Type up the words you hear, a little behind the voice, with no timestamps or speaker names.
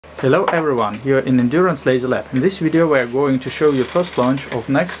Hello everyone, here in Endurance Laser Lab. In this video we are going to show you first launch of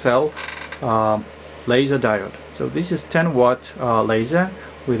Nescel laser diode. So this is 10 watt laser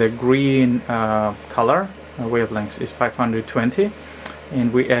with a green color, wavelength is 520,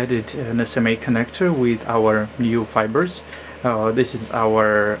 and we added an SMA connector with our new fibers. This is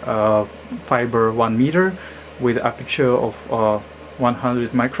our fiber 1 meter with aperture of 100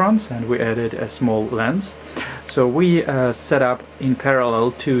 microns, and we added a small lens. So we set up in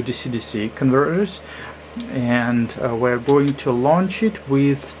parallel two DC-DC converters, and we're going to launch it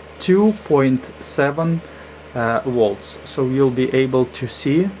with 2.7 volts. So you'll be able to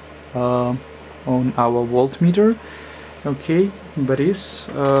see on our voltmeter. Okay, but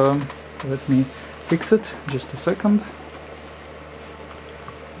let me fix it just a second.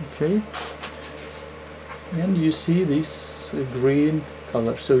 Okay, and you see this green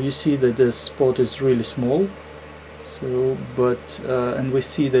color, so you see that the spot is really small. So, and we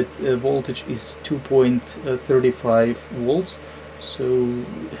see that voltage is 2.35 volts, so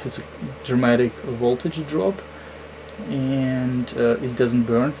it has a dramatic voltage drop, and it doesn't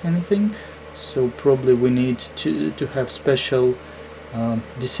burn anything. So probably we need to have special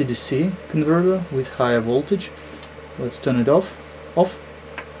DC-DC converter with higher voltage. Let's turn it off,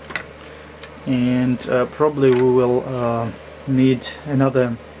 and probably we will need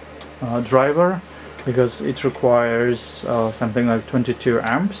another driver, because it requires something like 22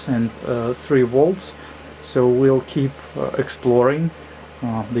 amps and 3 volts. So we'll keep exploring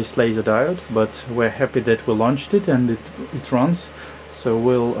this laser diode, but we're happy that we launched it and it runs. So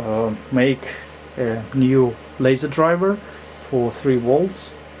we'll make a new laser driver for 3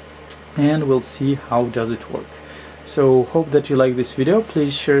 volts, and we'll see how does it work. So hope that you like this video.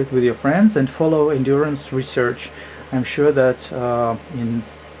 Please share it with your friends and follow Endurance Research. I'm sure that in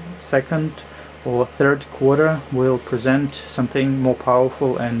second or third quarter we'll present something more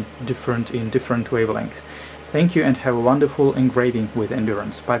powerful and different in different wavelengths. Thank you and have a wonderful engraving with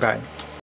Endurance. Bye bye.